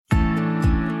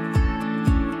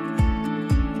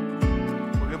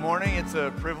morning. It's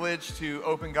a privilege to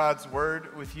open God's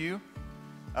Word with you.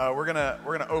 We're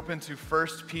gonna open to 1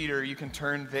 Peter. You can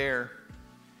turn there.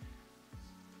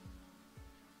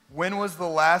 When was the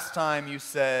last time you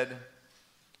said,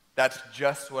 "That's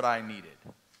just what I needed"?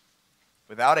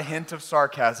 Without a hint of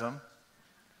sarcasm,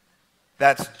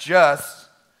 that's just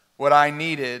what I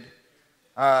needed.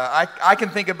 I can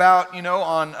think about,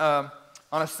 on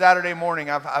a Saturday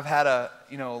morning, I've had a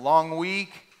long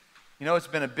week. It's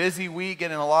been a busy week,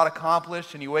 getting a lot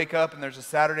accomplished, and you wake up and there's a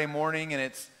Saturday morning and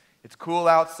it's cool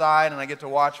outside, and I get to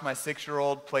watch my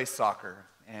 6-year-old play soccer.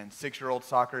 And 6-year-old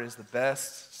soccer is the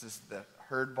best. It's just the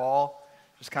herd ball,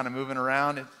 just kind of moving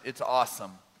around. It's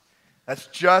awesome. That's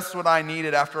just what I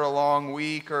needed after a long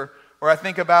week. Or I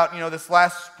think about, this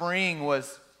last spring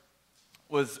was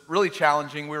really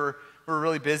challenging. We were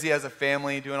really busy as a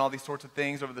family doing all these sorts of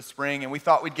things over the spring, and we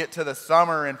thought we'd get to the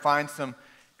summer and find some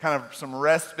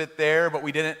respite there, but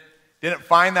we didn't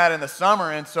find that in the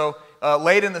summer. And so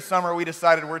late in the summer, we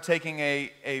decided we're taking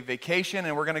a vacation,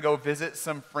 and we're going to go visit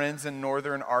some friends in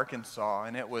northern Arkansas.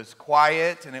 And it was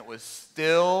quiet, and it was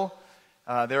still.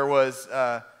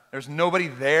 There's nobody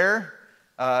there.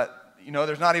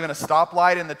 There's not even a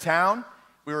stoplight in the town.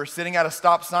 We were sitting at a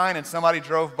stop sign, and somebody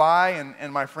drove by,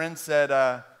 and my friend said,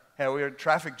 "Hey, we had a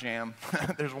traffic jam.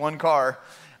 There's one car."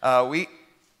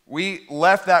 We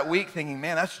left that week thinking,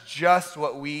 man, that's just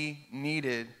what we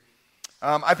needed.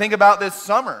 I think about this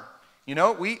summer.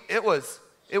 It was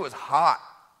hot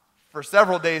for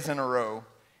several days in a row,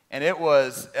 and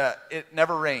it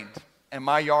never rained, and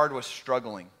my yard was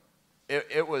struggling.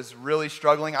 It was really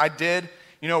struggling. I did,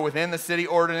 within the city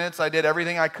ordinance, I did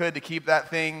everything I could to keep that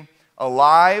thing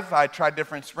alive. I tried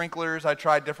different sprinklers. I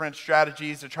tried different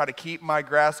strategies to try to keep my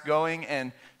grass going,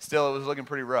 and still it was looking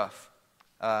pretty rough.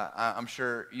 I'm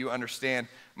sure you understand.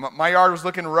 My yard was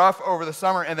looking rough over the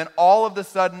summer, and then all of a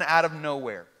sudden, out of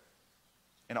nowhere,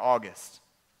 in August,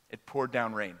 it poured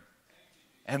down rain.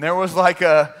 And there was like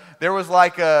a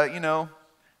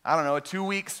I don't know, a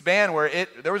 2-week span where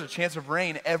there was a chance of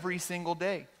rain every single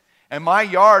day. And my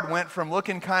yard went from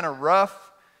looking kind of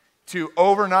rough to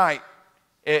overnight,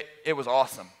 it was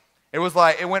awesome.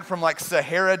 It went from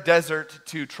Sahara desert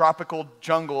to tropical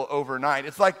jungle overnight.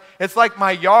 It's like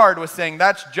my yard was saying,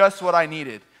 that's just what I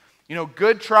needed.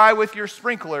 Good try with your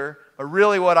sprinkler, but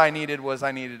really what I needed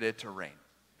it to rain.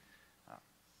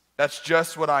 That's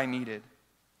just what I needed.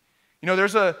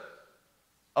 There's a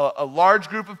large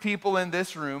group of people in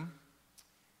this room,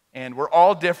 and we're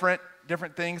all different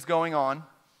things going on.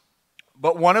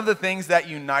 But one of the things that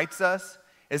unites us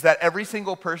is that every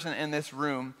single person in this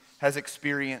room has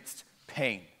experienced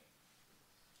pain.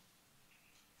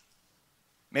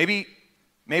 Maybe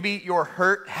your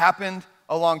hurt happened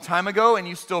a long time ago and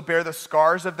you still bear the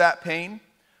scars of that pain.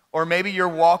 Or maybe you're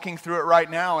walking through it right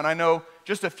now. And I know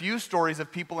just a few stories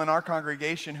of people in our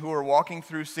congregation who are walking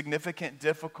through significant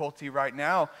difficulty right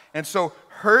now. And so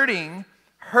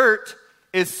hurt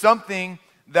is something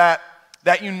that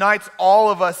unites all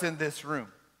of us in this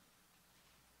room.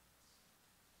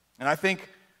 And I think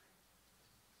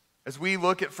as we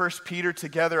look at 1 Peter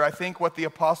together, I think what the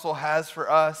apostle has for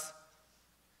us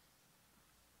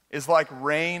is like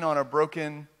rain on a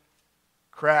broken,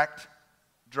 cracked,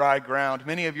 dry ground.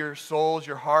 Many of your souls,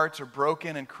 your hearts are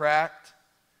broken and cracked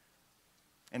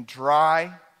and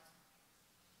dry.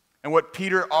 And what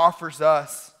Peter offers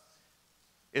us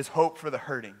is hope for the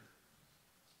hurting.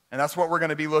 And that's what we're going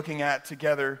to be looking at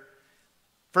together.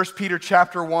 1 Peter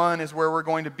chapter 1 is where we're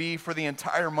going to be for the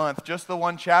entire month, just the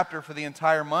one chapter for the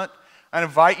entire month. I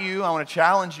invite you, I want to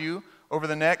challenge you over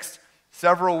the next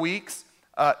several weeks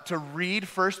to read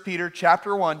 1 Peter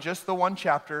chapter 1, just the one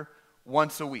chapter,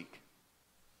 once a week.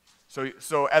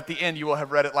 So at the end, you will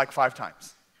have read it like 5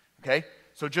 times, okay?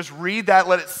 So just read that,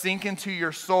 let it sink into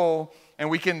your soul, and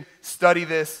we can study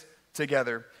this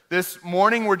together. This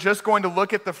morning, we're just going to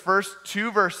look at the first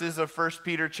 2 verses of 1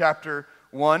 Peter chapter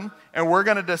 1, and we're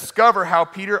going to discover how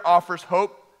Peter offers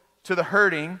hope to the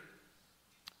hurting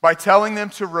by telling them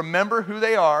to remember who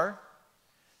they are,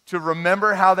 to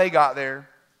remember how they got there,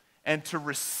 and to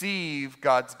receive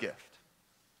God's gift.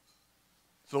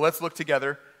 So let's look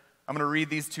together. I'm going to read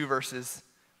these 2 verses.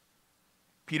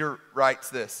 Peter writes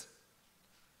this: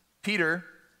 Peter,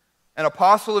 an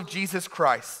apostle of Jesus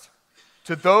Christ,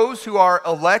 to those who are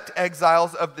elect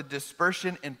exiles of the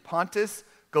dispersion in Pontus,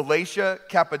 Galatia,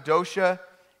 Cappadocia,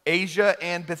 Asia,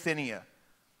 and Bithynia,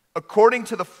 according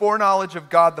to the foreknowledge of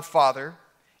God the Father,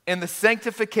 and the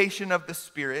sanctification of the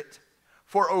Spirit,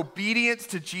 for obedience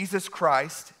to Jesus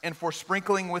Christ, and for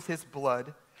sprinkling with his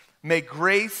blood, may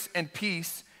grace and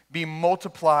peace be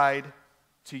multiplied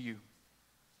to you.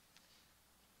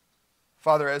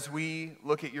 Father, as we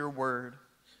look at your word,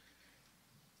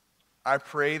 I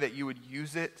pray that you would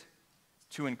use it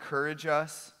to encourage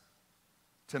us,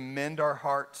 to mend our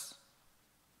hearts,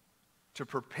 to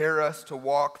prepare us to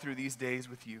walk through these days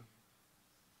with you.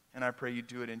 And I pray you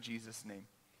do it in Jesus' name.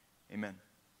 Amen.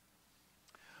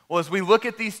 Well, as we look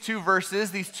at these two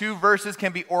verses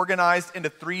can be organized into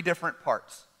three different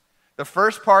parts. The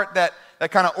first part that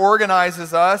kind of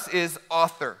organizes us is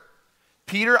author.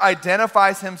 Peter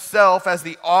identifies himself as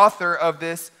the author of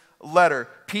this letter.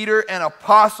 Peter, an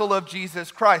apostle of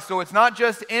Jesus Christ. So it's not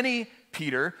just any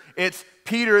Peter, it's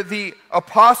Peter, the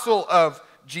apostle of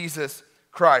Jesus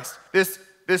Christ. This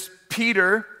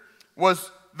Peter was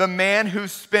the man who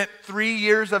spent 3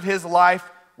 years of his life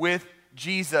with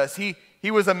Jesus.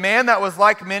 He was a man that was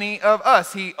like many of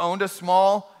us. He owned a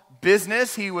small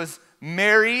business. He was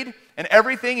married and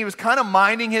everything. He was kind of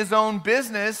minding his own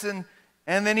business, and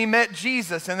then he met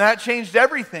Jesus, and that changed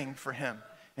everything for him.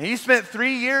 And he spent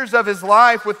 3 years of his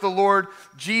life with the Lord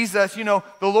Jesus. You know,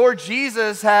 the Lord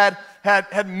Jesus had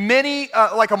many,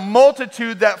 like a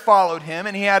multitude that followed him,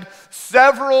 and he had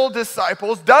several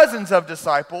disciples, dozens of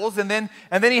disciples, and then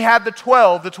he had the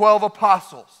 12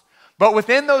 apostles. But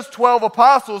within those 12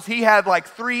 apostles, he had like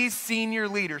 3 senior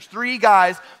leaders, 3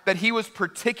 guys that he was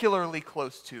particularly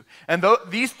close to. And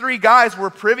these 3 guys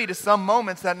were privy to some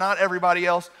moments that not everybody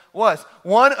else was.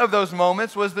 One of those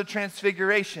moments was the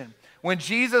transfiguration. When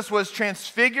Jesus was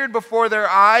transfigured before their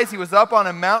eyes, he was up on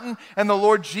a mountain, and the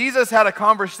Lord Jesus had a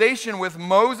conversation with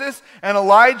Moses and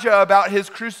Elijah about his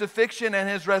crucifixion and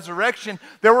his resurrection.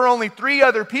 There were only 3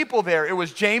 other people there. It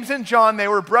was James and John, they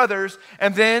were brothers,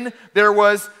 and then there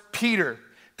was Peter.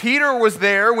 Peter was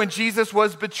there when Jesus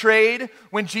was betrayed,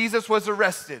 when Jesus was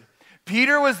arrested.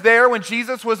 Peter was there when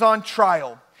Jesus was on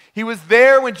trial. He was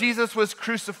there when Jesus was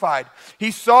crucified.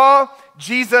 He saw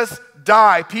Jesus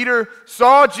die. Peter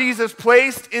saw Jesus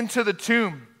placed into the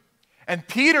tomb. And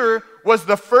Peter was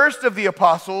the first of the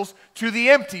apostles to the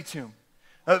empty tomb.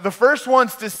 The first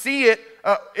ones to see it,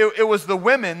 it was the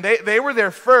women. They were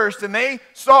there first, and they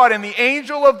saw it. And the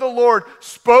angel of the Lord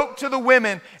spoke to the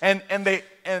women, and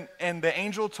the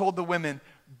angel told the women,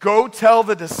 "Go tell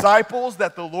the disciples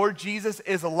that the Lord Jesus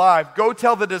is alive. Go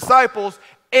tell the disciples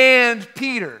and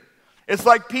Peter." It's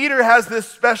like Peter has this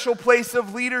special place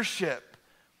of leadership.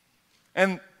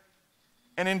 And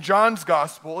in John's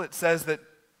gospel, it says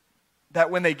that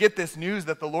when they get this news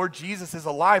that the Lord Jesus is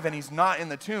alive and he's not in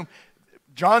the tomb,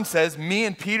 John says, "Me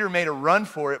and Peter made a run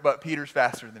for it, but Peter's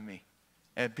faster than me."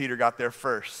 And Peter got there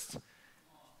first.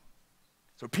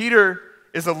 So Peter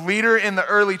is a leader in the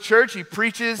early church. He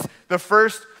preaches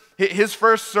his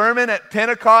first sermon at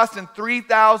Pentecost, and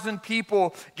 3,000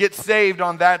 people get saved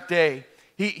on that day.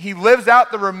 He lives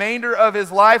out the remainder of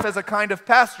his life as a kind of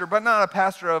pastor, but not a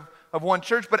pastor of one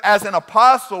church, but as an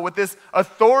apostle with this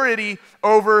authority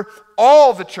over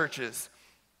all the churches.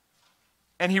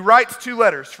 And he writes 2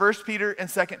 letters, 1 Peter and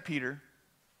 2 Peter.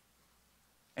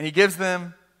 And he gives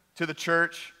them to the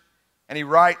church, and he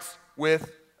writes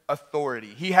with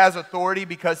authority. He has authority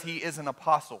because he is an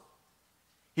apostle.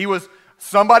 He was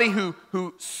somebody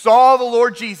who saw the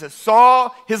Lord Jesus,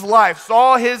 saw his life,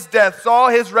 saw his death, saw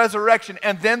his resurrection,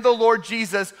 and then the Lord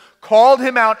Jesus called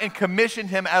him out and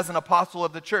commissioned him as an apostle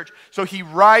of the church. So he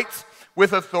writes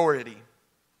with authority.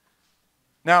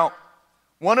 Now,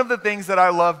 one of the things that I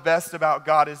love best about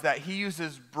God is that he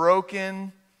uses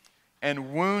broken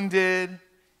and wounded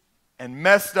and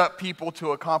messed up people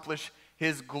to accomplish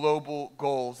his global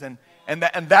goals. And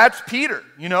that's Peter,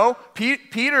 you know.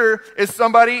 Peter is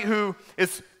somebody who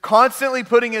is constantly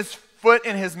putting his foot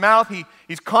in his mouth.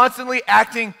 He's constantly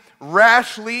acting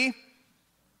rashly.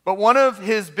 But one of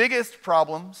his biggest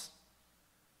problems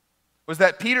was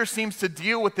that Peter seems to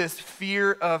deal with this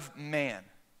fear of man.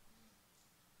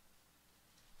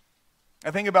 I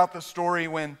think about the story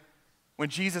when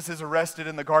Jesus is arrested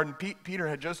in the garden. Peter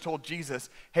had just told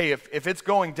Jesus, "Hey, if it's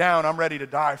going down, I'm ready to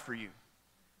die for you."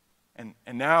 And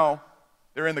now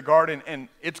they're in the garden and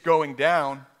it's going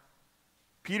down.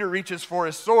 Peter reaches for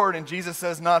his sword and Jesus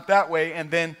says, "Not that way." And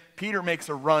then Peter makes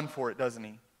a run for it, doesn't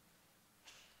he?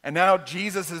 And now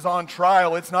Jesus is on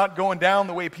trial. It's not going down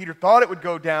the way Peter thought it would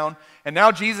go down. And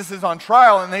now Jesus is on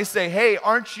trial and they say, "Hey,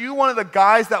 aren't you one of the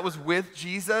guys that was with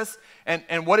Jesus?"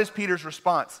 And what is Peter's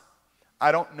response?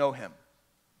 "I don't know him.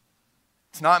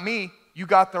 It's not me. You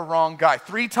got the wrong guy."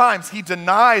 3 times he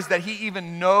denies that he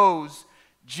even knows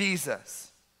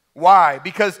Jesus. Why?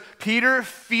 Because Peter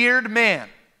feared man.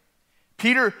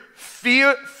 Peter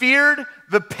feared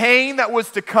the pain that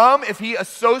was to come if he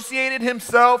associated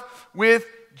himself with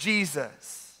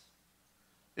Jesus.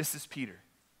 This is Peter.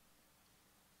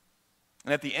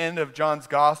 And at the end of John's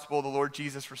gospel, the Lord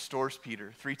Jesus restores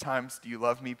Peter. 3 times, "Do you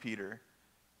love me, Peter?"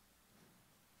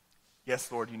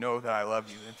 "Yes, Lord, you know that I love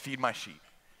you, and feed my sheep."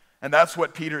 And that's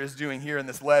what Peter is doing here in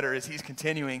this letter, is he's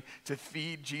continuing to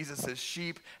feed Jesus'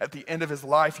 sheep. At the end of his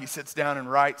life, he sits down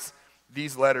and writes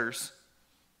these letters.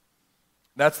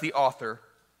 That's the author.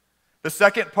 The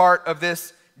second part of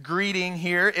this greeting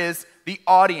here is the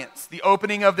audience. The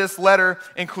opening of this letter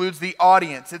includes the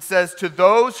audience. It says, "To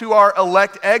those who are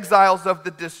elect exiles of the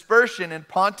dispersion in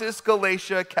Pontus,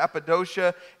 Galatia,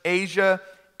 Cappadocia, Asia,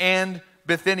 and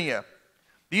Bithynia."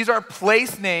 These are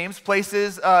place names,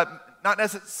 places, not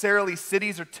necessarily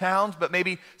cities or towns, but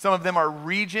maybe some of them are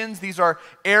regions. These are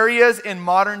areas in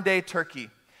modern-day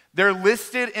Turkey. They're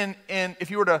listed in,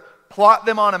 if you were to plot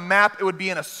them on a map, it would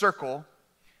be in a circle.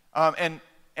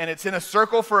 And it's in a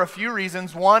circle for a few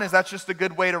reasons. One is that's just a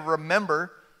good way to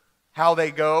remember how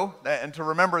they go and to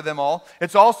remember them all.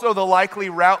 It's also the likely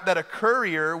route that a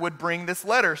courier would bring this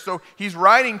letter. So he's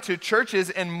writing to churches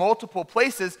in multiple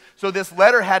places, so this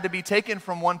letter had to be taken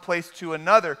from one place to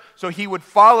another. So he would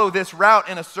follow this route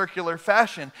in a circular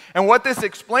fashion. And what this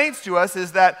explains to us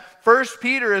is that 1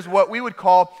 Peter is what we would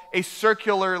call a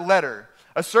circular letter.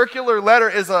 A circular letter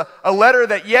is a letter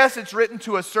that, yes, it's written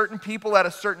to a certain people at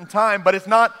a certain time, but it's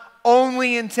not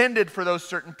only intended for those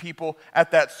certain people at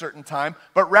that certain time,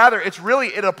 but rather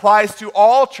it applies to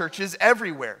all churches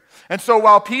everywhere. And so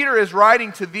while Peter is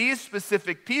writing to these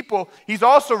specific people, he's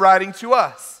also writing to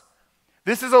us.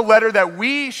 This is a letter that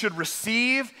we should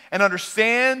receive and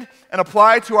understand and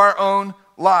apply to our own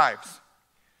lives.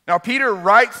 Now, Peter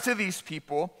writes to these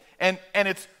people, and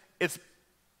it's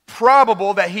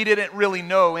probable that he didn't really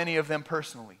know any of them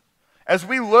personally. As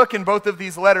we look in both of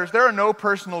these letters, there are no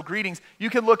personal greetings. You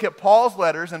can look at Paul's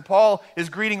letters, and Paul is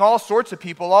greeting all sorts of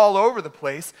people all over the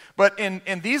place. But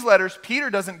in these letters, Peter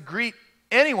doesn't greet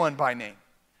anyone by name.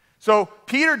 So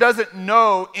Peter doesn't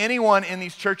know anyone in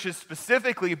these churches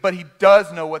specifically, but he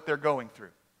does know what they're going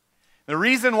through. The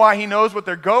reason why he knows what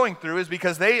they're going through is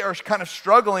because they are kind of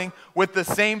struggling with the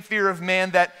same fear of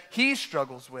man that he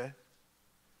struggles with.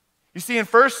 You see, in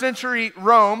first century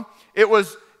Rome, it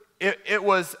was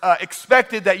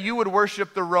expected that you would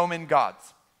worship the Roman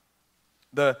gods.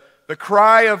 The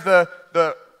cry of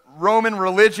the Roman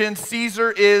religion,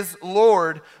 "Caesar is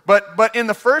Lord." But in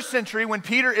the first century, when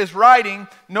Peter is writing,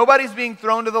 nobody's being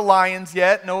thrown to the lions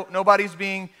yet. Nobody's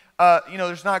being,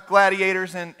 there's not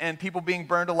gladiators and people being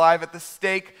burned alive at the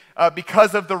stake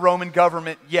because of the Roman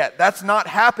government yet. That's not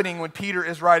happening when Peter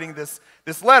is writing this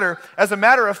letter. As a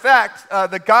matter of fact,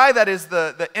 the guy that is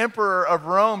the emperor of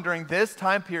Rome during this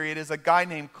time period is a guy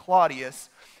named Claudius.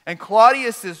 And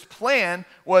Claudius's plan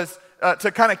was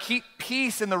to kind of keep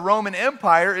peace in the Roman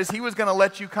Empire, is he was going to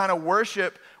let you kind of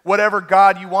worship whatever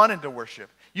god you wanted to worship.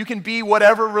 You can be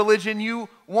whatever religion you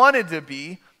wanted to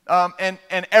be,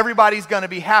 and everybody's going to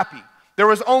be happy. There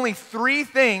was only 3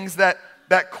 things that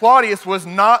Claudius was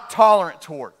not tolerant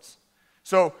towards.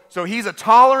 So he's a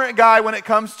tolerant guy when it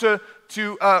comes to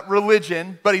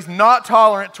religion, but he's not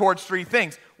tolerant towards 3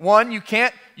 things. 1, you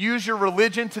can't use your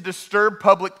religion to disturb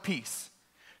public peace.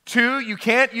 2, you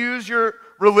can't use your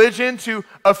religion to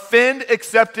offend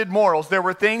accepted morals. There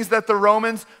were things that the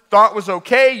Romans thought was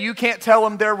okay, you can't tell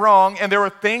them they're wrong, and there were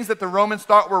things that the Romans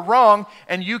thought were wrong,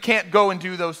 and you can't go and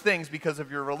do those things because of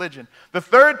your religion. The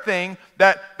third thing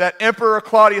that Emperor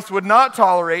Claudius would not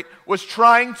tolerate was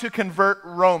trying to convert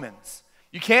Romans.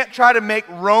 You can't try to make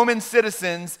Roman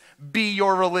citizens be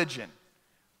your religion.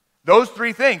 Those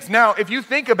 3 things. Now, if you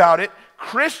think about it,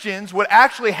 Christians would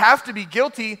actually have to be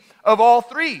guilty of all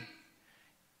 3.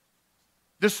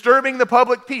 Disturbing the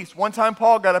public peace. One time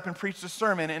Paul got up and preached a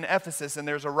sermon in Ephesus and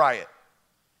there's a riot.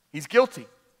 He's guilty.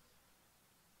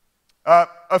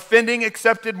 Offending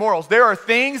accepted morals. There are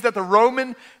things that the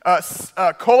Roman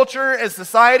culture and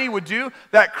society would do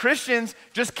that Christians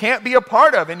just can't be a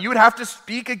part of, and you would have to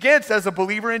speak against as a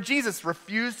believer in Jesus.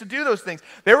 Refuse to do those things.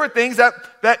 There were things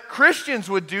that Christians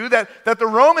would do that the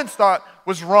Romans thought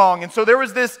was wrong, and so there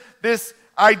was this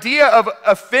idea of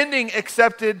offending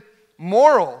accepted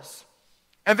morals.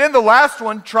 And then the last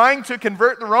one, trying to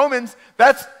convert the Romans,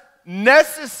 that's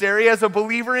necessary as a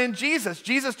believer in Jesus.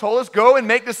 Jesus told us, go and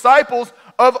make disciples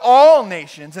of all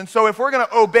nations. And so if we're going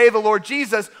to obey the Lord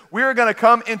Jesus, we're going to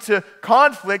come into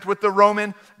conflict with the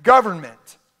Roman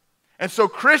government. And so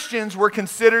Christians were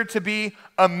considered to be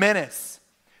a menace.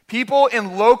 People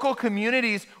in local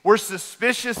communities were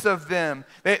suspicious of them.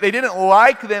 They didn't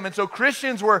like them, and so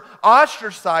Christians were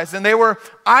ostracized, and they were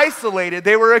isolated.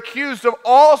 They were accused of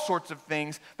all sorts of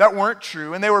things that weren't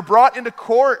true, and they were brought into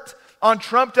court on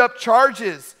trumped-up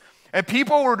charges, and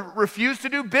people would refuse to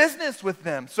do business with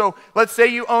them. So let's say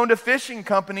you owned a fishing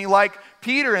company like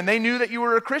Peter and they knew that you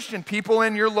were a Christian, people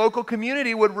in your local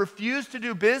community would refuse to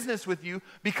do business with you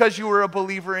because you were a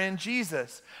believer in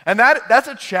Jesus. And that's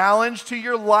a challenge to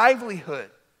your livelihood.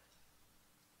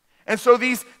 And so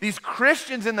these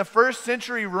Christians in the first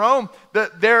century Rome,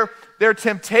 their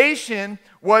temptation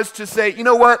was to say, you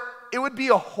know what, it would be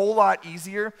a whole lot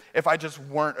easier if I just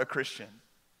weren't a Christian.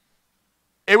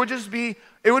 It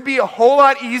would be a whole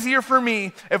lot easier for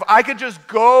me if I could just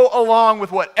go along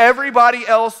with what everybody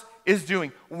else is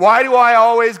doing. Why do I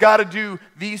always got to do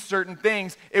these certain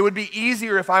things? It would be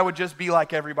easier if I would just be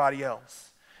like everybody else.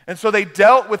 And so they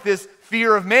dealt with this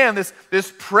fear of man,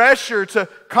 this pressure to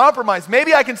compromise.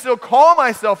 Maybe I can still call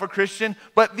myself a Christian,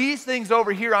 but these things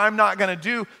over here I'm not going to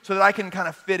do so that I can kind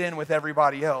of fit in with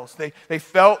everybody else. They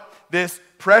felt this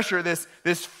pressure, this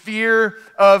fear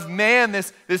of man,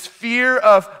 this fear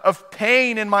of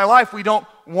pain in my life. We don't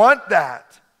want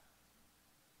that.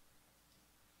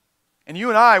 And you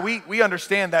and I, we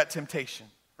understand that temptation,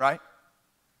 right?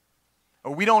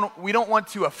 We don't want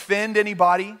to offend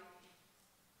anybody.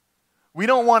 We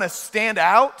don't want to stand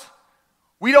out.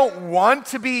 We don't want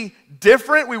to be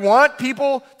different. We want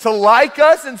people to like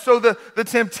us. And so the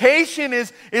temptation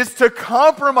is to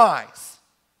compromise.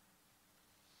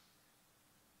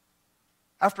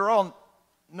 After all,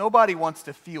 nobody wants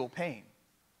to feel pain.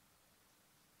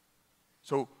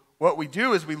 So what we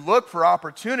do is we look for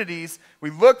opportunities, we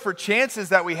look for chances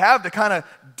that we have to kind of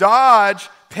dodge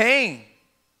pain.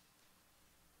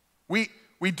 We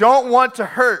don't want to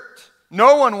hurt.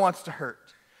 No one wants to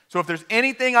hurt. So if there's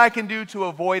anything I can do to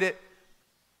avoid it,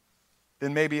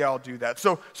 then maybe I'll do that.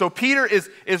 So Peter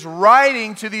is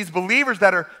writing to these believers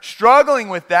that are struggling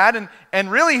with that,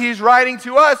 and really he's writing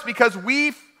to us because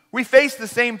we face the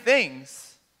same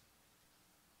things.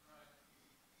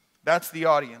 That's the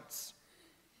audience.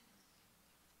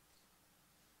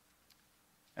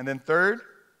 And then third,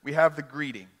 we have the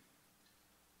greeting.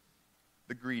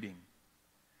 The greeting.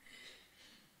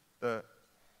 The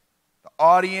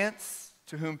audience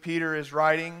to whom Peter is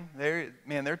writing,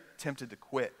 they're tempted to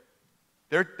quit.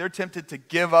 They're tempted to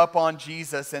give up on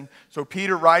Jesus. And so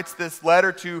Peter writes this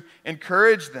letter to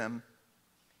encourage them.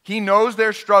 He knows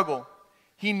their struggle.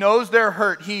 He knows their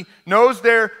hurt. He knows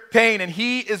their pain. And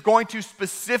he is going to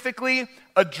specifically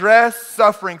address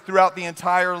suffering throughout the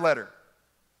entire letter.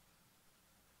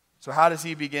 So how does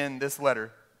he begin this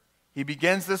letter? He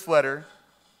begins this letter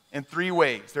in 3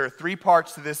 ways. There are 3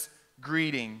 parts to this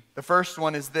greeting. The first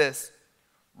one is this: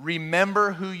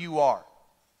 remember who you are.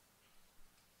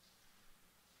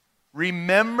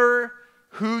 Remember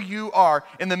who you are.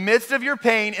 In the midst of your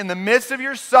pain, in the midst of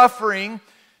your suffering,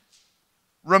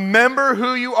 remember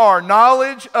who you are.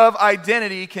 Knowledge of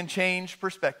identity can change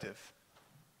perspective.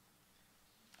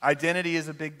 Identity is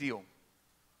a big deal.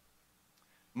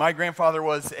 My grandfather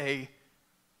was a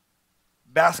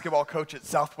basketball coach at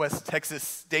Southwest Texas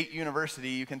State University.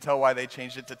 You can tell why they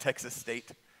changed it to Texas State.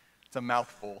 It's a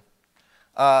mouthful.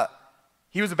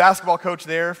 He was a basketball coach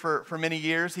there for many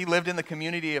years. He lived in the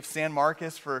community of San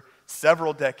Marcos for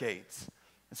several decades.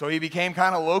 And so he became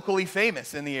kind of locally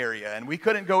famous in the area. And we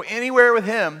couldn't go anywhere with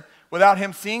him without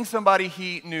him seeing somebody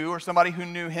he knew or somebody who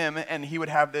knew him, and he would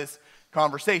have this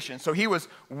conversation. So he was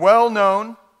well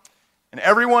known, and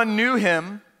everyone knew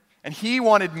him, and he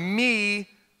wanted me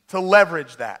to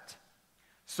leverage that.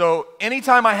 So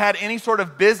anytime I had any sort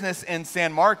of business in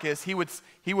San Marcos, he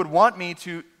would want me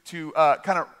to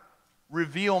kind of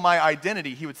reveal my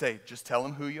identity. He would say, just tell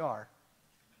him who you are.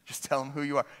 Just tell him who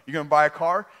you are. You're going to buy a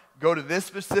car? Go to this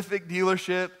specific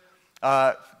dealership.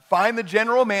 Find the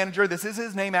general manager. This is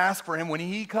his name. Ask for him. When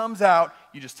he comes out,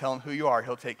 you just tell him who you are.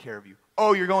 He'll take care of you.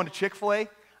 Oh, you're going to Chick-fil-A?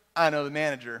 I know the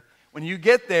manager. When you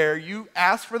get there, you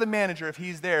ask for the manager. If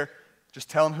he's there, just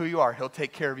tell him who you are. He'll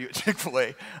take care of you at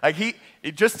Chick-fil-A.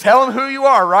 Just tell him who you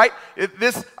are, right?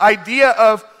 This idea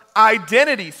of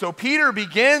identity. So Peter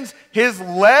begins his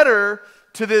letter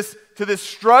to this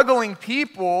struggling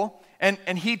people,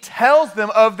 and he tells them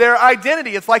of their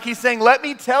identity. It's like he's saying, let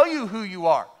me tell you who you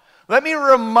are. Let me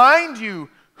remind you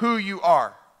who you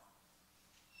are.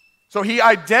 So he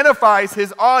identifies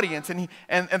his audience, and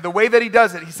the way that he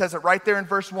does it, he says it right there in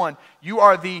verse 1. You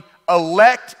are the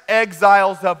elect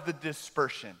exiles of the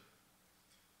dispersion.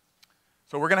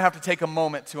 So we're going to have to take a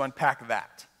moment to unpack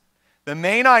that. The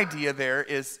main idea there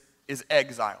is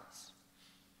exiles.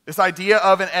 This idea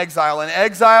of an exile. An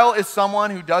exile is someone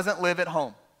who doesn't live at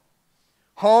home.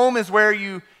 Home is where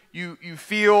you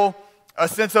feel a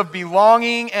sense of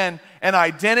belonging and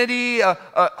identity.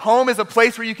 Home is a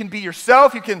place where you can be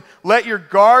yourself. You can let your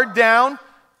guard down.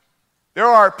 There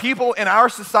are people in our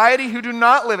society who do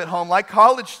not live at home, like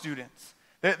college students.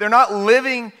 They're not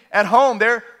living at home.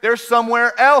 They're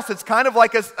somewhere else. It's kind of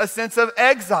like a sense of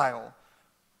exile.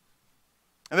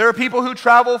 And there are people who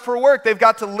travel for work. They've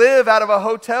got to live out of a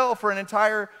hotel for an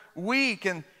entire week,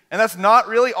 and that's not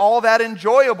really all that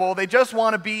enjoyable. They just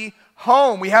want to be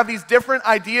home. We have these different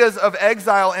ideas of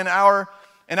exile in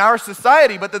our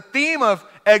society, but the theme of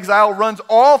exile runs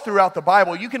all throughout the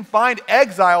Bible. You can find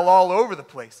exile all over the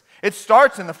place. It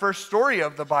starts in the first story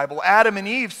of the Bible. Adam and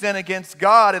Eve sin against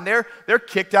God, and they're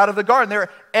kicked out of the garden. They're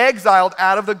exiled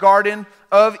out of the Garden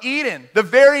of Eden. The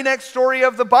very next story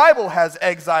of the Bible has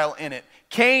exile in it.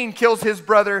 Cain kills his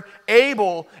brother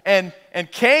Abel, and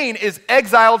Cain is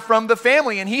exiled from the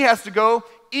family, and he has to go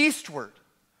eastward.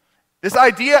 This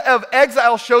idea of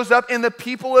exile shows up in the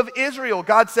people of Israel.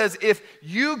 God says, if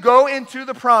you go into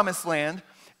the promised land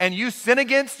and you sin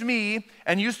against me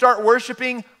and you start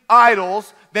worshiping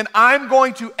idols, then I'm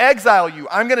going to exile you.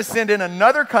 I'm going to send in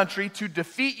another country to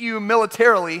defeat you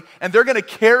militarily, and they're going to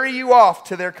carry you off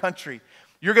to their country.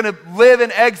 You're going to live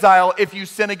in exile if you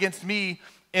sin against me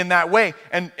in that way.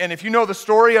 And if you know the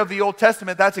story of the Old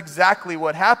Testament, that's exactly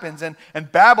what happens.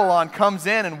 And Babylon comes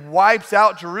in and wipes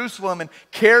out Jerusalem and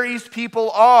carries people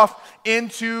off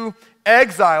into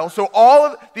exile. So all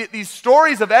of these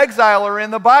stories of exile are in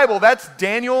the Bible. That's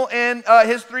Daniel and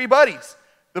his three buddies,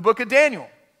 the book of Daniel.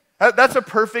 That's a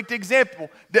perfect example.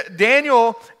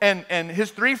 Daniel and his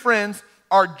three friends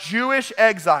are Jewish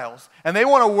exiles, and they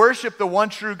want to worship the one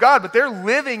true God, but they're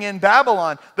living in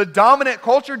Babylon. The dominant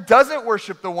culture doesn't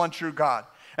worship the one true God.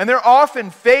 And they're often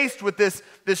faced with this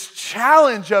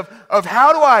challenge of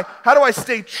how do I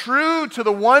stay true to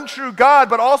the one true God,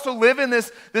 but also live in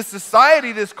this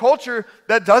society, this culture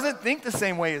that doesn't think the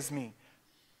same way as me.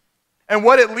 And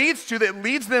what it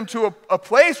leads them to a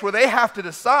place where they have to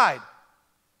decide,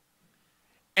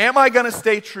 am I going to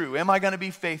stay true? Am I going to be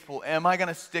faithful? Am I going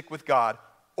to stick with God?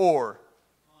 Or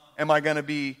am I going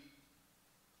to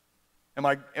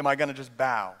just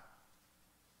bow?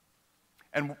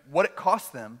 And what it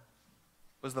cost them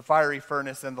was the fiery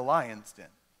furnace and the lion's den.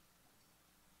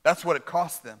 That's what it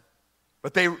cost them.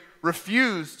 But they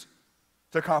refused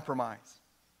to compromise.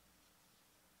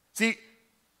 See,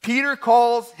 Peter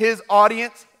calls his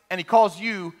audience, and he calls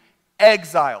you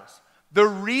exiles. The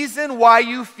reason why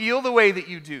you feel the way that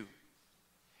you do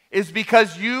is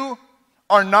because you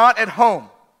are not at home.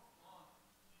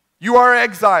 You are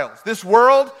exiles. This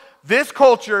world, this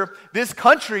culture, this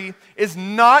country is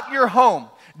not your home.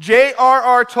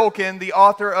 J.R.R. Tolkien, the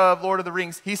author of Lord of the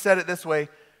Rings, he said it this way: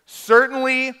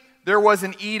 certainly there was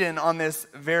an Eden on this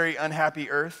very unhappy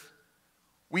earth.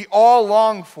 We all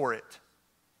long for it,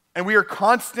 and we are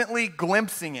constantly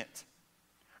glimpsing it.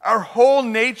 Our whole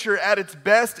nature at its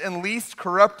best and least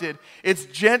corrupted, its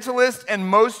gentlest and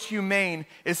most humane,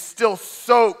 is still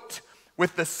soaked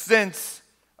with the sense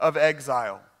of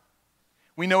exile.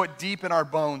 We know it deep in our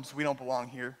bones. We don't belong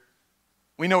here.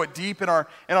 We know it deep in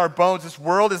our bones. This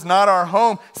world is not our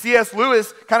home. C.S.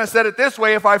 Lewis kind of said it this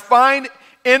way: if I find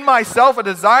in myself a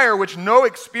desire which no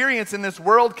experience in this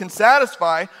world can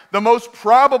satisfy, the most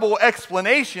probable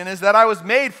explanation is that I was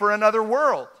made for another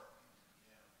world.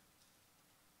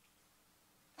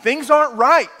 Things aren't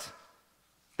right.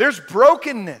 There's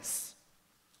brokenness.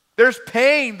 There's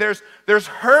pain. There's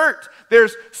hurt.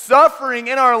 There's suffering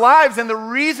in our lives. And the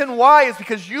reason why is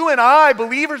because you and I,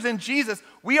 believers in Jesus,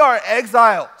 we are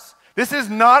exiles. This is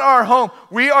not our home.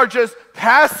 We are just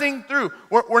passing through.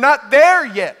 We're not there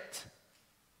yet.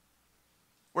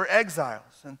 We're exiles.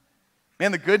 And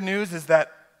man, the good news is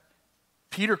that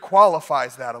Peter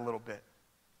qualifies that a little bit.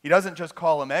 He doesn't just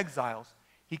call them exiles.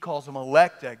 He calls them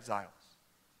elect exiles.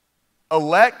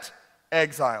 Elect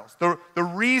exiles. The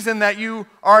reason that you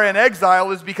are in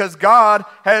exile is because God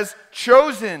has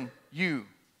chosen you.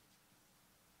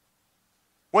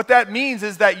 What that means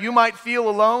is that you might feel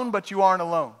alone, but you aren't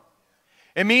alone.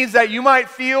 It means that you might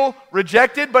feel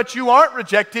rejected, but you aren't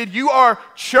rejected. You are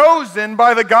chosen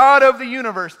by the God of the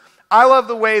universe. I love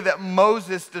the way that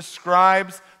Moses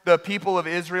describes the people of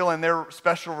Israel and their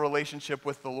special relationship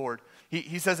with the Lord.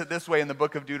 He says it this way in the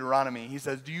book of Deuteronomy. He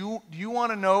says, do you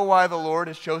want to know why the Lord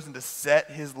has chosen to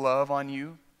set his love on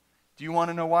you? Do you want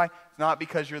to know why? It's not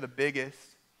because you're the biggest.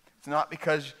 It's not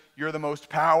because you're the most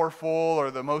powerful or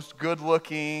the most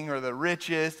good-looking or the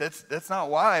richest. That's not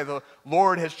why the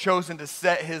Lord has chosen to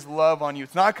set his love on you.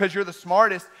 It's not because you're the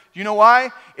smartest. Do you know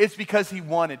why? It's because he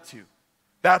wanted to.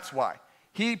 That's why.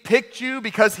 He picked you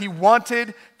because he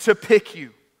wanted to pick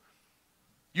you.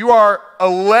 You are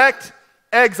elect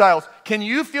exiles. Can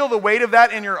you feel the weight of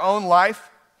that in your own life?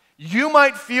 You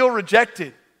might feel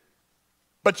rejected,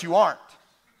 but you aren't.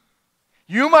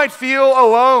 You might feel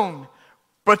alone,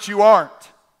 but you aren't.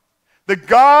 The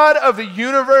God of the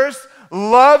universe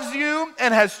loves you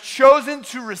and has chosen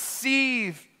to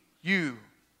receive you.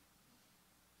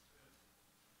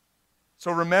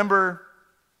 So remember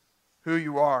who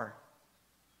you are.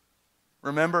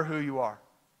 Remember who you are.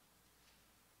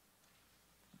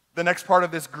 The next part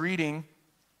of this greeting,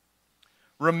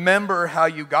 remember how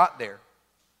you got there.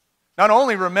 Not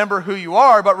only remember who you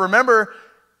are, but remember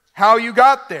how you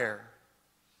got there.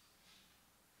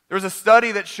 There was a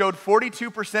study that showed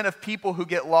 42% of people who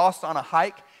get lost on a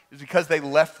hike is because they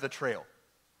left the trail.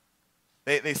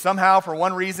 They somehow, for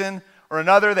one reason or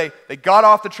another, they got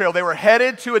off the trail. They were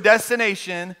headed to a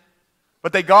destination,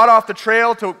 but they got off the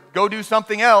trail to go do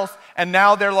something else, and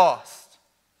now they're lost.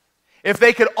 If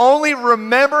they could only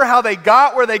remember how they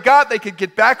got where they got, they could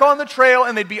get back on the trail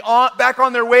and they'd be back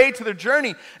on their way to their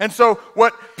journey. And so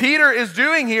what Peter is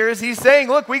doing here is he's saying,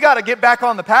 look, we got to get back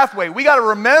on the pathway. We got to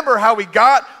remember how we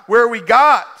got where we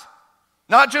got.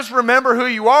 Not just remember who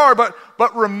you are, but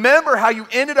remember how you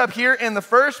ended up here in the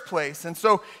first place. And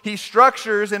so he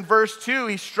structures in verse 2,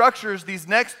 he structures these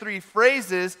next three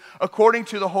phrases according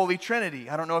to the Holy Trinity.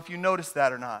 I don't know if you noticed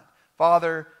that or not.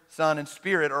 Father, Son, and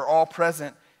Spirit are all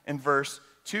present in verse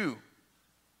 2.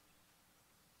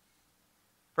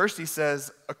 First he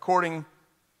says, according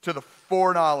to the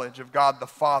foreknowledge of God the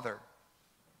Father.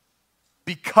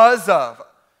 Because of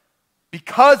the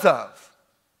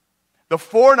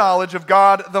foreknowledge of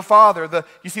God the Father.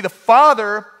 You see, the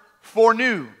Father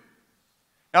foreknew.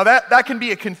 Now that can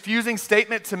be a confusing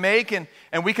statement to make, and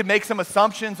we could make some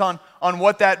assumptions on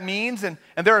what that means. And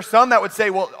there are some that would say,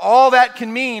 well, all that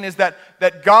can mean is that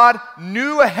God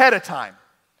knew ahead of time.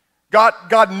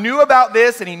 God knew about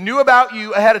this, and He knew about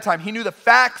you ahead of time. He knew the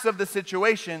facts of the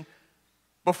situation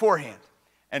beforehand.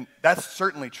 And that's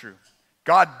certainly true.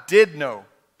 God did know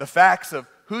the facts of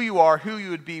who you are, who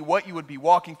you would be, what you would be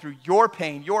walking through, your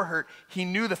pain, your hurt. He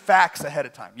knew the facts ahead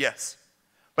of time, yes.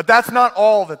 But that's not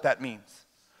all that means.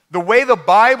 The way the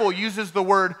Bible uses the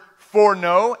word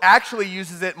foreknow actually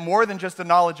uses it more than just a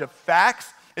knowledge of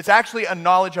facts. It's actually a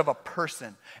knowledge of a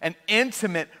person, an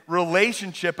intimate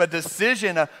relationship, a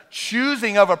decision, a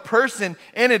choosing of a person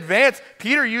in advance.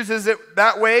 Peter uses it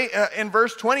that way in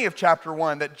verse 20 of chapter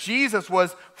 1, that Jesus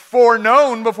was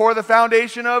foreknown before the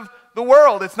foundation of the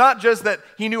world. It's not just that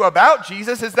he knew about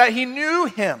Jesus, it's that he knew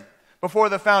him before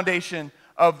the foundation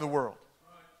of the world.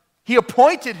 He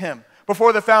appointed him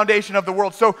before the foundation of the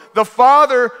world. So the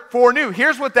Father foreknew.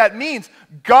 Here's what that means.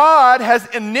 God has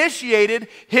initiated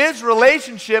his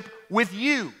relationship with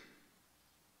you.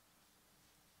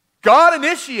 God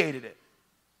initiated it.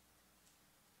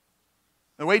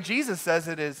 The way Jesus says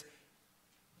it is,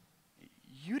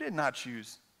 you did not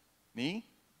choose me.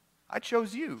 I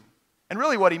chose you. And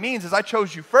really what he means is I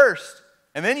chose you first,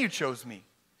 and then you chose me.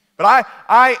 But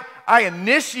I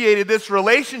initiated this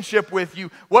relationship with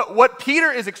you. What Peter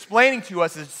is explaining to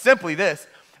us is simply this.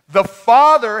 The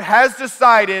Father has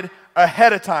decided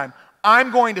ahead of time,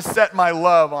 I'm going to set my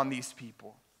love on these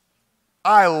people.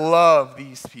 I love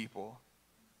these people.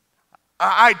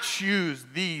 I choose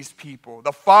these people.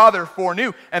 The Father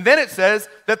foreknew. And then it says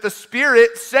that the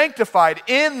Spirit sanctified.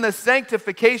 In the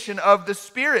sanctification of the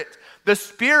Spirit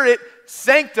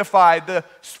sanctified, the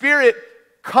Spirit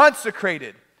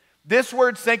consecrated. This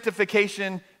word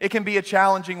sanctification, it can be a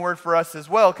challenging word for us as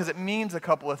well because it means a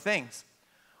couple of things.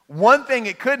 One thing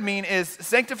it could mean is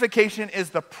sanctification is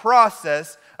the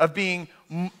process of being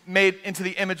made into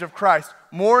the image of Christ.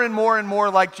 More and more and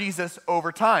more like Jesus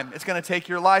over time. It's going to take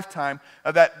your lifetime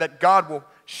that God will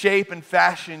shape and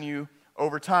fashion you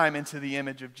over time into the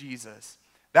image of Jesus.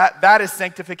 That is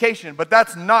sanctification, but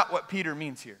that's not what Peter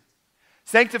means here.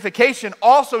 Sanctification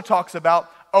also talks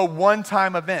about a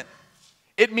one-time event.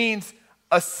 It means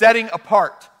a setting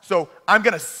apart. So I'm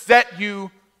going to set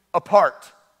you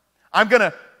apart. I'm going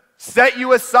to set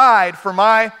you aside for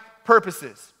my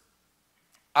purposes.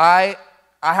 I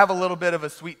have a little bit of a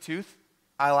sweet tooth.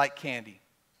 I like candy.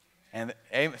 And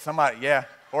somebody, yeah,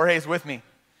 Jorge's with me.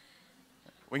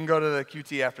 We can go to the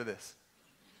QT after this.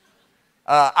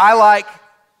 I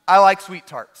like sweet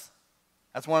tarts.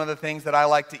 That's one of the things that I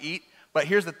like to eat. But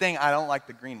here's the thing, I don't like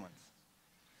the green ones.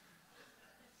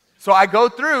 So I go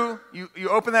through, you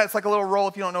open that, it's like a little roll.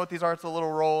 If you don't know what these are, it's a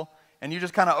little roll. And you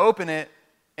just kind of open it.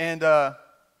 And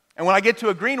when I get to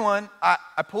a green one,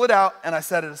 I pull it out and I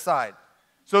set it aside.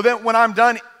 So then when I'm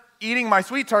done eating my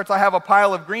sweet tarts, I have a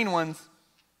pile of green ones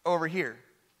over here.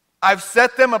 I've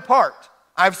set them apart.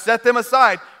 I've set them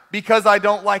aside because I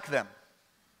don't like them.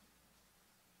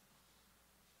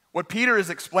 What Peter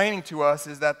is explaining to us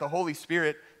is that the Holy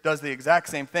Spirit does the exact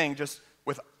same thing, just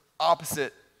with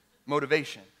opposite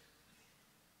motivation.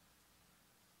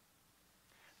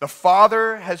 The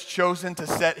Father has chosen to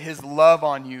set his love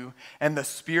on you, and the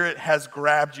Spirit has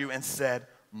grabbed you and said,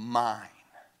 mine.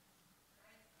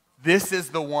 This is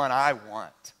the one I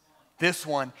want. This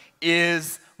one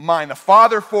is mine. The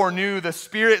Father foreknew, the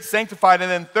Spirit sanctified,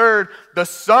 and then third, the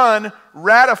Son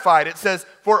ratified. It says,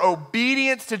 for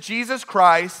obedience to Jesus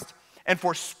Christ and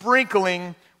for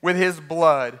sprinkling with his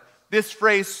blood. This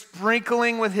phrase,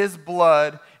 sprinkling with his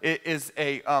blood,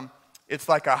 it's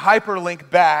like a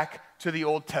hyperlink back to the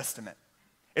Old Testament.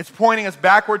 It's pointing us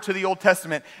backward to the Old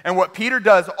Testament. And what Peter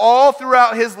does all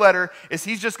throughout his letter is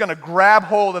he's just going to grab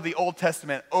hold of the Old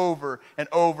Testament over and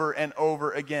over and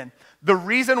over again. The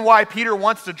reason why Peter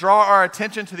wants to draw our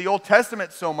attention to the Old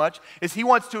Testament so much is he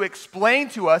wants to explain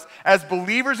to us, as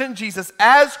believers in Jesus,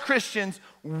 as Christians,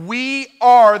 we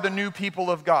are the new people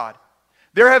of God.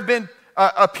 There have been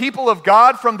a people of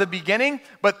God from the beginning,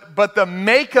 but the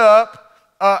makeup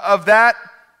of that,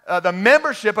 the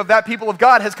membership of that people of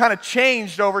God has kind of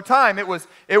changed over time. It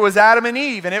was Adam and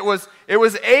Eve, and it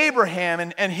was Abraham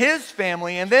and his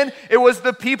family, and then it was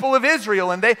the people of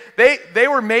Israel, and they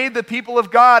were made the people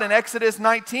of God in Exodus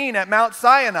 19 at Mount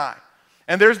Sinai.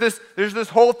 And there's this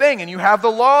whole thing, and you have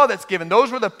the law that's given.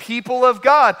 Those were the people of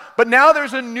God. But now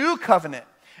there's a new covenant,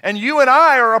 and you and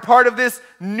I are a part of this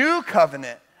new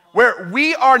covenant where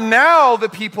we are now the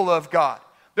people of God.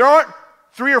 There aren't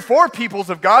 3 or 4 peoples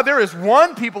of God. There is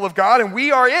one people of God, and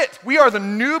we are it. We are the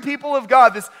new people of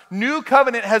God. This new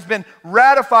covenant has been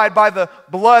ratified by the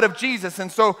blood of Jesus. And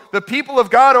so the people of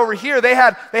God over here, they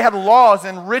had laws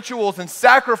and rituals and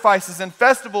sacrifices and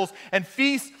festivals and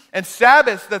feasts and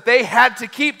Sabbaths that they had to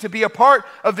keep to be a part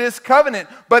of this covenant.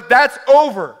 But that's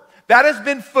over. That has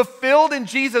been fulfilled in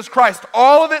Jesus Christ.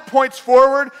 All of it points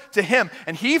forward to him,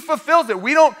 and he fulfills it.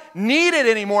 We don't need it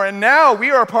anymore, and now we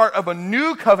are a part of a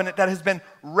new covenant that has been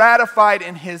ratified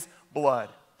in his blood.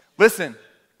 Listen.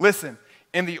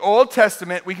 In the Old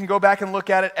Testament, we can go back and look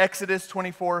at it, Exodus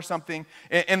 24 or something.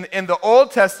 In the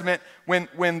Old Testament, when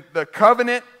the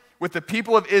covenant with the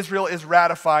people of Israel is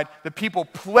ratified, the people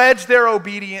pledge their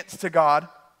obedience to God,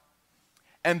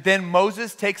 and then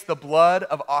Moses takes the blood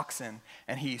of oxen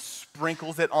and he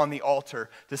sprinkles it on the altar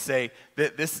to say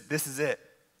that this is it.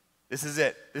 This is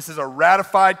it. This is a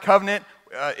ratified covenant.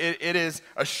 It is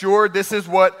assured. This is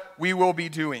what we will be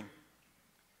doing.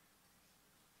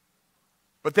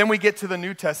 But then we get to the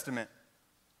New Testament.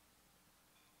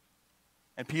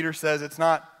 And Peter says it's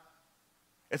not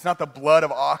the blood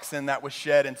of oxen that was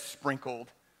shed and sprinkled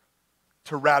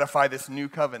to ratify this new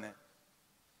covenant.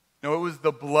 No, it was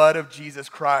the blood of Jesus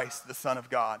Christ, the Son of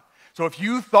God. So if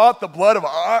you thought the blood of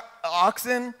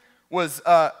oxen was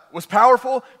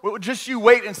powerful, well, just you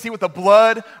wait and see what the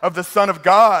blood of the Son of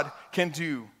God can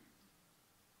do.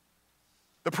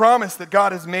 The promise that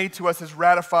God has made to us is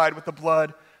ratified with the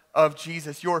blood of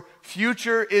Jesus. Your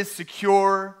future is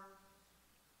secure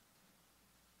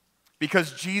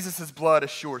because Jesus' blood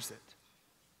assures it.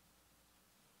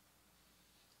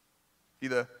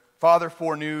 The Father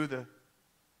foreknew, the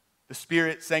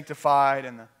Spirit sanctified,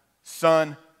 and the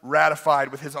Son ratified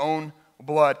with his own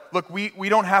blood. Look, we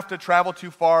don't have to travel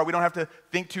too far. We don't have to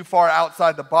think too far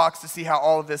outside the box to see how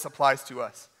all of this applies to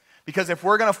us. Because if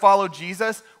we're going to follow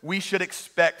Jesus, we should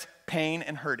expect pain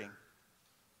and hurting.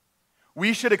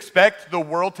 We should expect the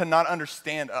world to not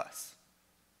understand us.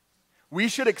 We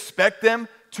should expect them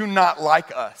to not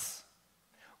like us.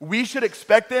 We should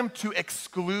expect them to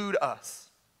exclude us,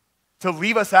 to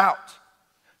leave us out,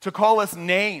 to call us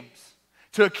names,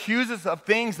 to accuse us of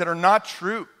things that are not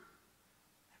true.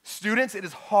 Students, it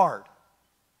is hard.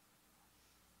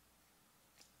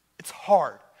 It's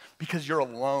hard because you're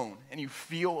alone and you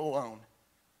feel alone.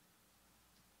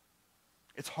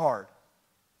 It's hard.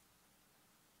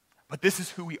 But this is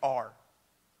who we are.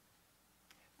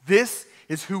 This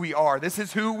is who we are. This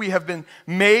is who we have been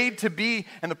made to be.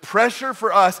 And the pressure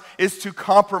for us is to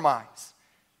compromise.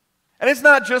 And it's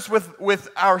not just with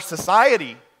our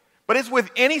society, but it's with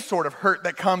any sort of hurt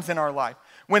that comes in our life.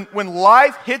 When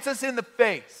life hits us in the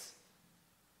face,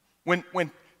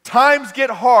 when times get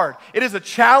hard, it is a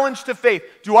challenge to faith.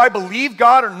 Do I believe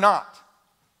God or not?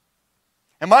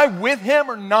 Am I with him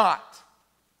or not?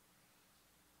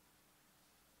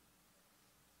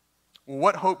 Well,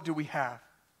 what hope do we have?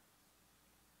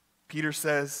 Peter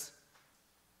says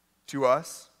to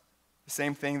us the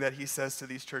same thing that he says to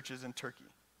these churches in Turkey.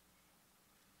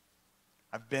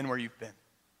 I've been where you've been.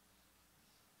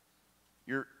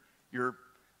 Your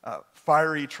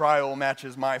fiery trial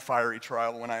matches my fiery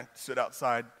trial when I stood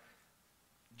outside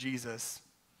Jesus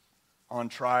on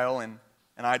trial and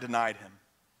I denied him.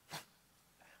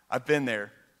 I've been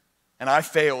there and I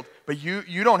failed, but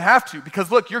you don't have to,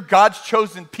 because look, you're God's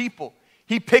chosen people.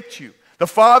 He picked you. The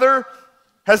Father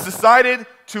has decided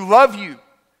to love you.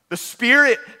 The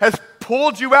Spirit has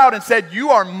pulled you out and said, you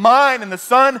are mine, and the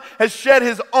Son has shed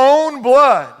his own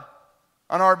blood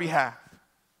on our behalf.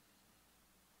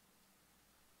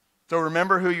 So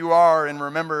remember who you are and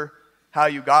remember how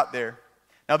you got there.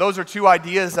 Now those are two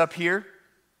ideas up here.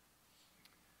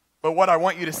 But what I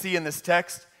want you to see in this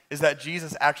text is that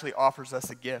Jesus actually offers us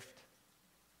a gift.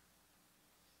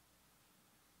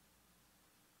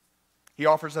 He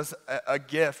offers us a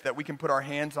gift that we can put our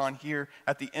hands on here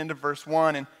at the end of verse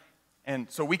 1.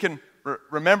 And so we can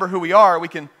remember who we are. We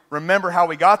can remember how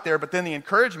we got there. But then the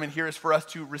encouragement here is for us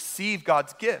to receive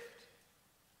God's gift.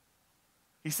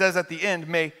 He says at the end,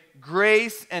 may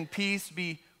grace and peace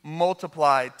be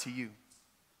multiplied to you.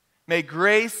 May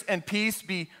grace and peace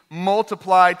be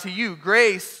multiplied to you.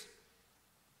 Grace,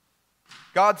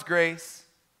 God's grace,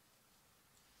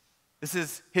 this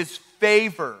is his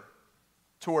favor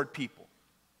toward people.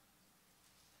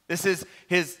 This is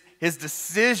his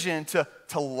decision to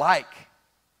like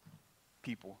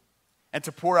people and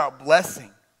to pour out blessing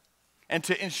and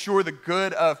to ensure the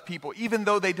good of people. Even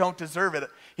though they don't deserve it,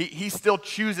 he still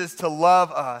chooses to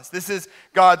love us. This is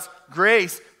God's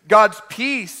grace. God's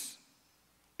peace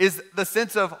is the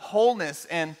sense of wholeness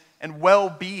and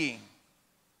well-being.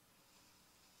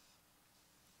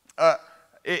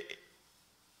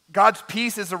 God's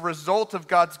peace is a result of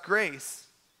God's grace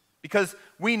because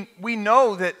we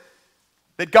know that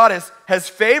God has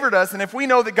favored us, and if we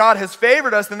know that God has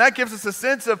favored us, then that gives us a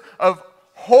sense of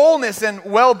wholeness and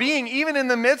well-being, even in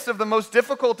the midst of the most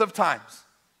difficult of times.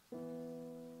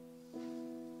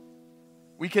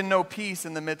 We can know peace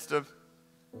in the midst of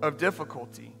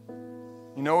difficulty.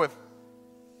 You know,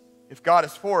 if God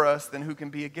is for us, then who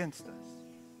can be against us?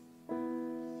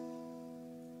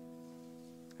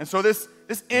 And so this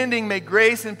ending, may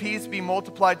grace and peace be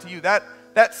multiplied to you.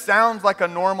 That sounds like a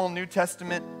normal New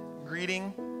Testament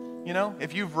greeting. You know,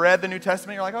 if you've read the New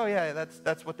Testament, you're like, oh yeah,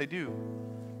 that's what they do.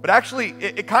 But actually,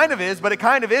 it kind of is, but it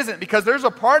kind of isn't, because there's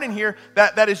a part in here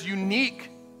that is unique.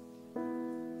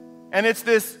 And it's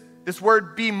this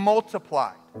word, be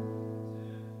multiplied.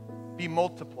 Be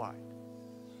multiplied.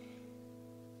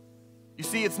 You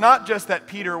see, it's not just that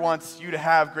Peter wants you to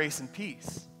have grace and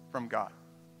peace from God.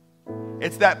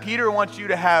 It's that Peter wants you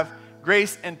to have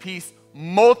grace and peace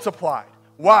multiplied.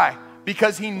 Why?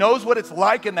 Because he knows what it's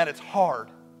like and that it's hard.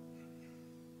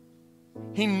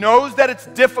 He knows that it's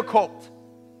difficult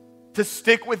to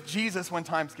stick with Jesus when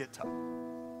times get tough.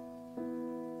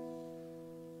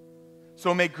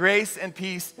 So may grace and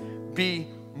peace be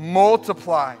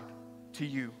multiplied to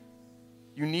you.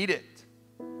 You need it.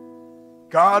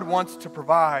 God wants to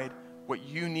provide what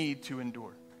you need to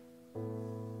endure.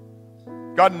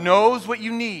 God knows what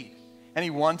you need, and he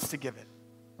wants to give it.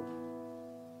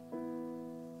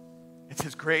 It's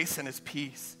his grace and his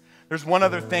peace. There's one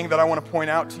other thing that I want to point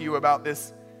out to you about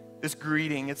this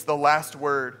greeting. It's the last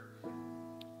word,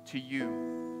 to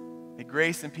you. May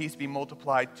grace and peace be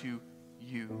multiplied to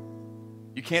you.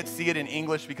 You can't see it in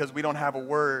English because we don't have a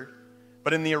word,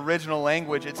 but in the original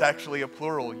language, it's actually a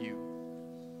plural, you.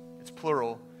 It's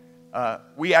plural.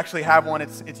 We actually have one,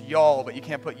 it's y'all, but you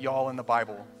can't put y'all in the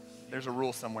Bible. There's a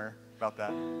rule somewhere about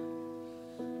that.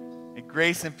 May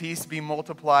grace and peace be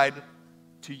multiplied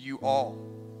to you all.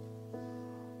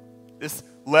 This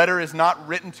letter is not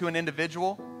written to an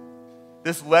individual.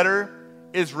 This letter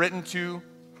is written to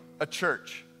a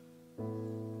church.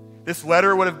 This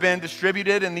letter would have been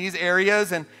distributed in these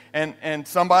areas, and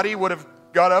somebody would have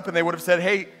got up and they would have said,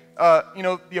 hey,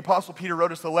 the Apostle Peter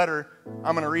wrote us a letter.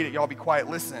 I'm going to read it. Y'all be quiet,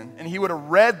 listen. And he would have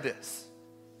read this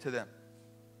to them.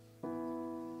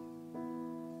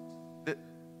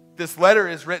 This letter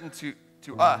is written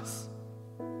to us.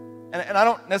 And I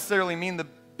don't necessarily mean the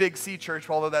big C church,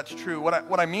 although that's true.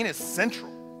 What I mean is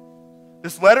central.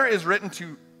 This letter is written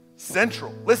to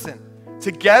central. Listen,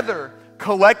 together,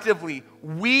 collectively,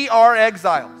 we are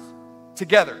exiles.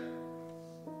 Together.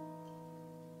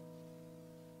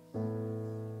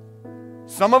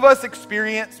 Some of us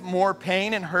experience more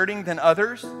pain and hurting than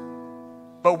others,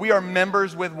 but we are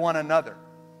members with one another.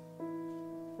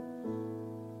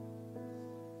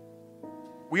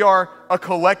 We are a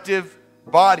collective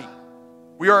body.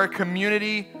 We are a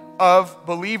community of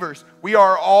believers. We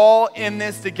are all in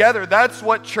this together. That's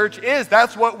what church is.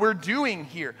 That's what we're doing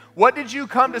here. What did you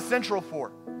come to Central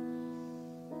for?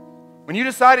 When you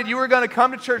decided you were going to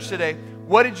come to church today,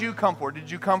 what did you come for?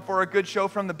 Did you come for a good show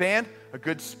from the band? A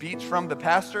good speech from the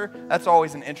pastor? That's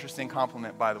always an interesting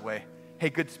compliment, by the way. Hey,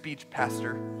 good speech,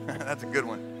 pastor. That's a good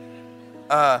one.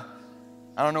 I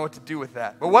don't know what to do with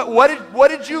that. But what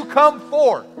did you come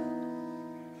for?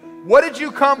 What did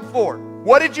you come for?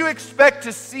 What did you expect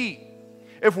to see?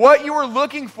 If what you were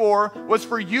looking for was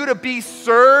for you to be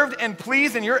served and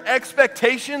pleased and your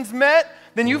expectations met,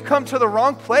 then you've come to the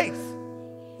wrong place.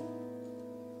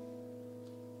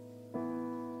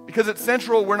 Because at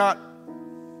Central, we're not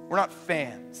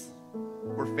fans.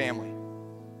 We're family.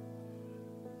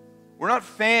 We're not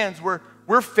fans.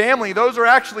 We're family. Those are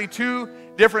actually two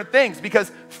different things.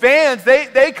 Because fans,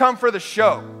 they come for the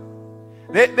show.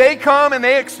 They come and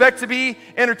they expect to be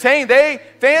entertained.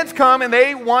 Fans come and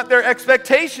they want their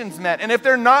expectations met. And if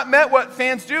they're not met, what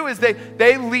fans do is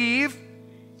they leave.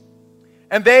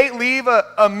 And they leave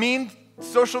a mean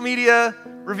social media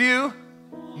review.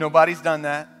 Nobody's done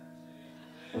that.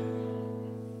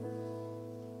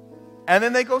 And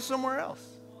then they go somewhere else.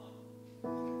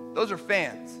 Those are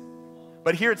fans.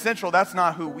 But here at Central, that's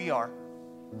not who we are.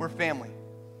 We're family.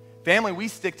 Family, we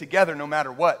stick together no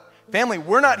matter what. Family,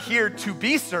 we're not here to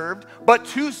be served, but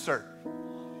to serve.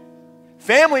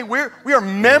 Family, we are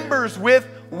members with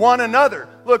one another.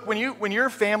 Look, when your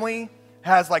family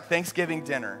has like Thanksgiving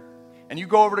dinner, and you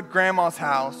go over to grandma's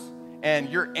house, and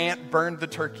your aunt burned the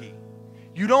turkey,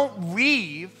 you don't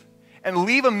leave and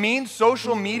leave a mean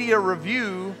social media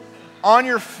review on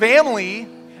your family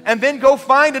and then go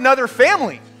find another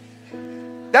family.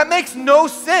 That makes no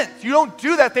sense. You don't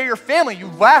do that. They're your family. You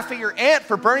laugh at your aunt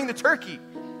for burning the turkey.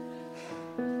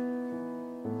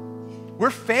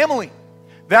 We're family.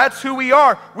 That's who we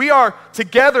are. We are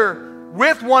together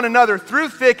with one another through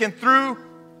thick and through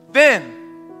thin.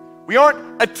 We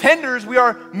aren't attenders. We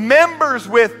are members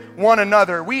with one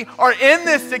another. We are in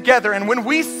this together. And when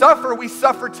we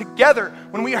suffer together.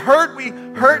 When we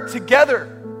hurt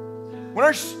together. When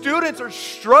our students are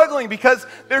struggling because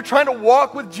they're trying to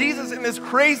walk with Jesus in this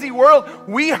crazy world,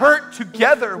 we hurt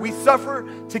together. We suffer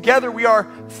together. We are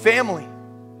family.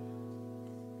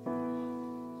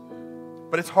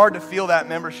 But it's hard to feel that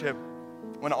membership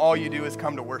when all you do is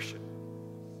come to worship.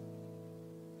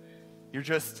 You're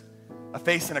just a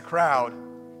face in a crowd.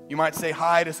 You might say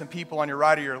hi to some people on your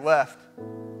right or your left,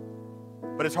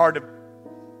 but it's hard to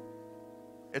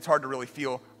really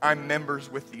feel I'm members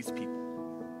with these people.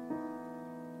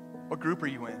 What group are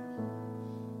you in?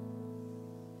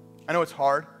 I know it's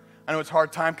hard. I know it's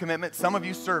hard time commitment. Some of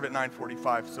you serve at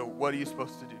 9:45, so what are you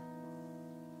supposed to do?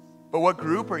 But what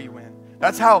group are you in?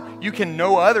 That's how you can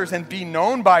know others and be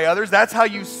known by others. That's how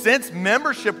you sense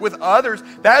membership with others.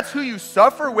 That's who you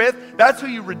suffer with. That's who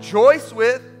you rejoice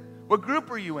with. What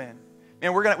group are you in?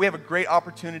 And we have a great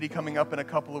opportunity coming up in a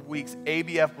couple of weeks.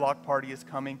 ABF Block Party is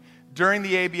coming. During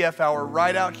the ABF hour,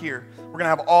 right out here, we're going to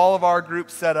have all of our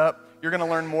groups set up. You're going to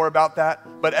learn more about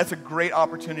that. But that's a great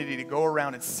opportunity to go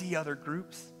around and see other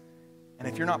groups. And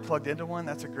if you're not plugged into one,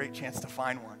 that's a great chance to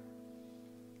find one.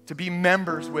 To be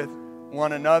members with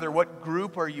one another. What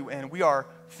group are you in? We are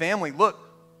family. Look,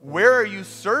 where are you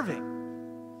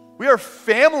serving? We are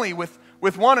family with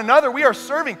one another. We are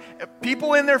serving.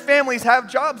 People in their families have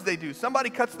jobs they do. Somebody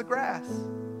cuts the grass.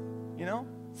 You know?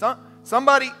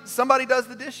 Somebody does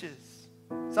the dishes.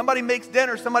 Somebody makes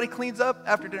dinner. Somebody cleans up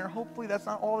after dinner. Hopefully that's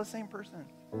not all the same person.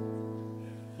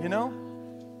 You know?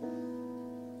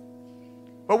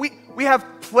 But we have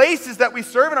places that we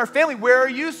serve in our family. Where are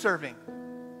you serving?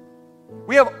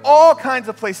 We have all kinds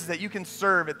of places that you can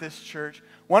serve at this church.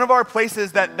 One of our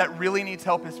places that really needs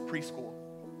help is preschool.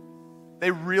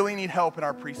 They really need help in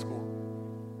our preschool.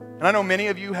 And I know many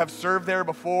of you have served there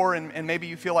before, and maybe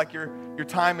you feel like your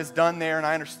time is done there, and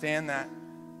I understand that.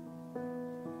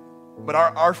 But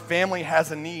our family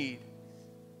has a need,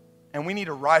 and we need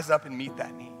to rise up and meet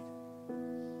that need.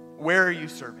 Where are you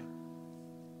serving?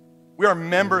 We are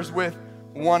members with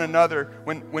one another.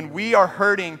 When we are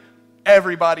hurting,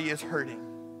 everybody is hurting.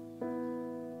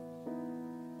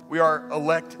 We are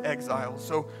elect exiles.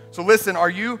 So listen, are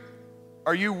you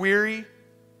weary?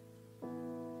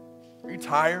 Are you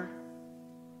tired?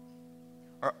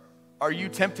 Are you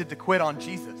tempted to quit on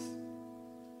Jesus?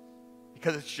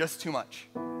 Because it's just too much.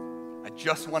 I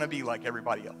just want to be like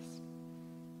everybody else.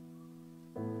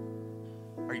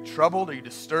 Are you troubled? Are you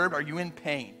disturbed? Are you in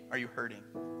pain? Are you hurting?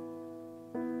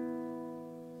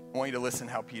 I want you to listen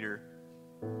how Peter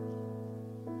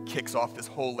kicks off this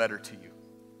whole letter to you.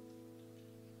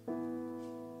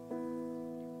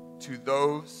 To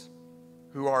those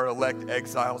who are elect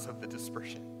exiles of the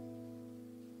dispersion,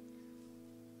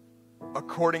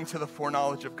 according to the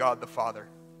foreknowledge of God the Father,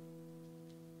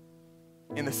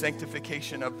 in the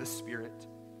sanctification of the Spirit,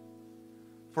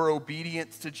 for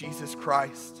obedience to Jesus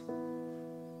Christ,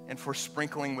 and for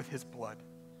sprinkling with his blood.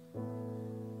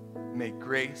 May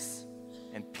grace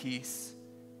and peace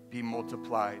be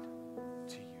multiplied